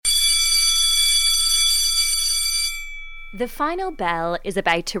The final bell is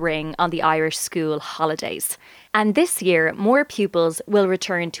about to ring on the Irish school holidays. And this year, more pupils will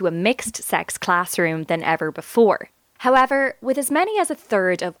return to a mixed-sex classroom than ever before. However, with as many as a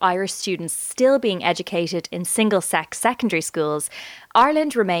third of Irish students still being educated in single-sex secondary schools,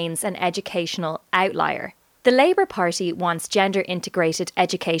 Ireland remains an educational outlier. The Labour Party wants gender-integrated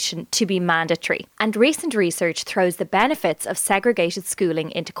education to be mandatory, and recent research throws the benefits of segregated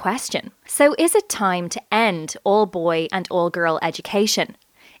schooling into question. So is it time to end all-boy and all-girl education?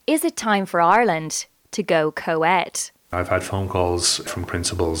 Is it time for Ireland to go co-ed? I've had phone calls from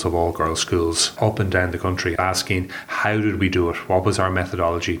principals of all-girls schools up and down the country asking, how did we do it? What was our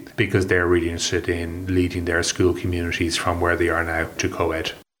methodology? Because they're really interested in leading their school communities from where they are now to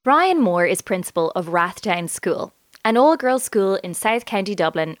co-ed. Brian Moore is principal of Rathdown School, an all-girls school in South County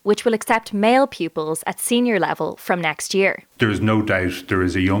Dublin which will accept male pupils at senior level from next year. There is no doubt there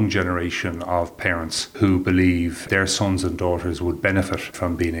is a young generation of parents who believe their sons and daughters would benefit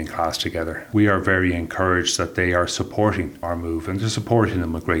from being in class together. We are very encouraged that they are supporting our move, and they're supporting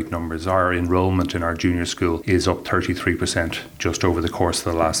them with great numbers. Our enrolment in our junior school is up 33% just over the course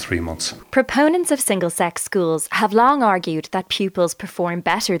of the last 3 months. Proponents of single-sex schools have long argued that pupils perform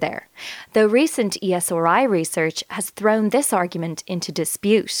better there, though recent ESRI research has thrown this argument into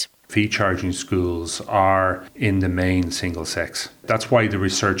dispute. Fee-charging schools are in the main single-sex. That's why the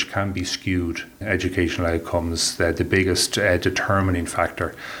research can be skewed. Educational outcomes, the biggest determining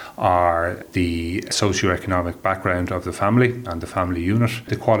factor are the socioeconomic background of the family and the family unit,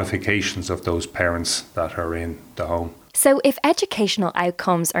 the qualifications of those parents that are in the home. So if educational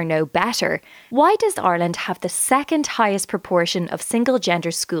outcomes are no better, why does Ireland have the second highest proportion of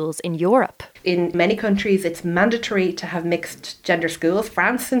single-gender schools in Europe? In many countries, it's mandatory to have mixed-gender schools.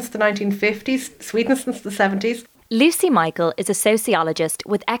 France since the 1950s, Sweden since the 70s. Lucy Michael is a sociologist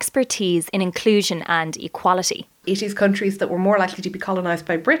with expertise in inclusion and equality. It is countries that were more likely to be colonised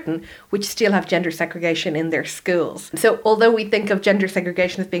by Britain, which still have gender segregation in their schools. So although we think of gender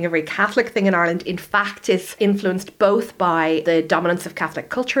segregation as being a very Catholic thing in Ireland, in fact it's influenced both by the dominance of Catholic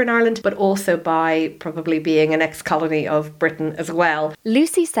culture in Ireland, but also by probably being an ex-colony of Britain as well.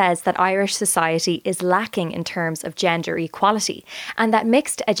 Lucy says that Irish society is lacking in terms of gender equality, and that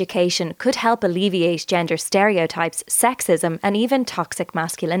mixed education could help alleviate gender stereotypes, sexism, and even toxic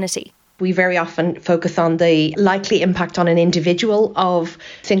masculinity. We very often focus on the likely impact on an individual of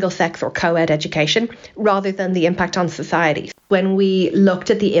single-sex or co-ed education rather than the impact on society. When we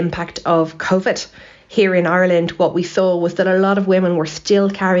looked at the impact of COVID here in Ireland, what we saw was that a lot of women were still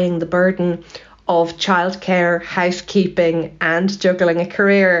carrying the burden of childcare, housekeeping and juggling a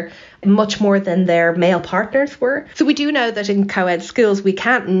career much more than their male partners were. So we do know that in co-ed schools we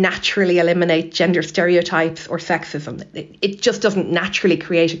can't naturally eliminate gender stereotypes or sexism. It just doesn't naturally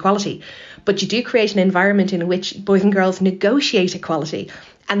create equality. But you do create an environment in which boys and girls negotiate equality.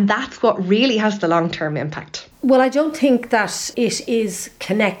 And that's what really has the long-term impact. Well, I don't think that it is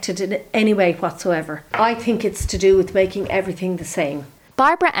connected in any way whatsoever. I think it's to do with making everything the same.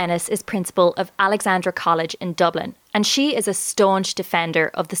 Barbara Ennis is principal of Alexandra College in Dublin, and she is a staunch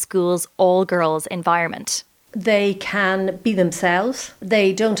defender of the school's all-girls environment. They can be themselves.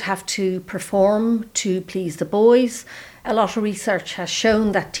 They don't have to perform to please the boys. A lot of research has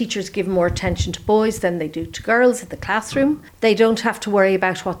shown that teachers give more attention to boys than they do to girls in the classroom. They don't have to worry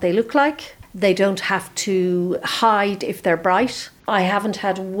about what they look like. They don't have to hide if they're bright. I haven't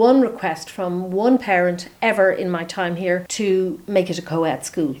had one request from one parent ever in my time here to make it a co-ed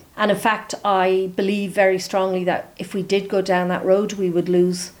school. And in fact, I believe very strongly that if we did go down that road, we would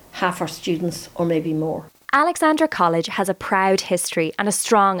lose half our students or maybe more. Alexandra College has a proud history and a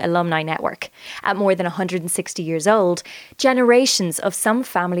strong alumni network. At more than 160 years old, generations of some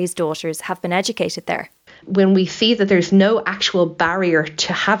families' daughters have been educated there. When we see that there's no actual barrier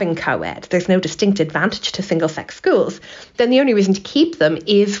to having co-ed, there's no distinct advantage to single-sex schools, then the only reason to keep them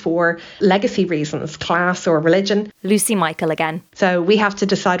is for legacy reasons, class or religion. Lucy Michael again. So we have to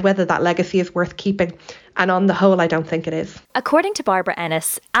decide whether that legacy is worth keeping. And on the whole, I don't think it is. According to Barbara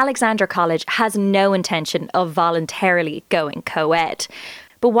Ennis, Alexandra College has no intention of voluntarily going co-ed.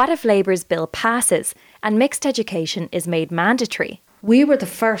 But what if Labour's bill passes and mixed education is made mandatory? We were the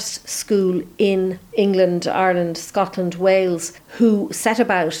first school in England, Ireland, Scotland, Wales who set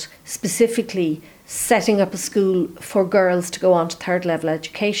about specifically setting up a school for girls to go on to third level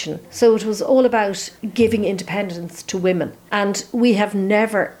education. So it was all about giving independence to women. And we have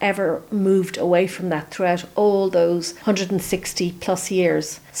never ever moved away from that throughout all those 160 plus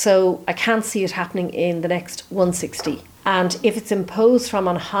years. So I can't see it happening in the next 160. And if it's imposed from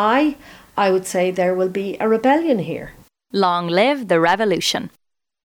on high, I would say there will be a rebellion here. Long live the revolution.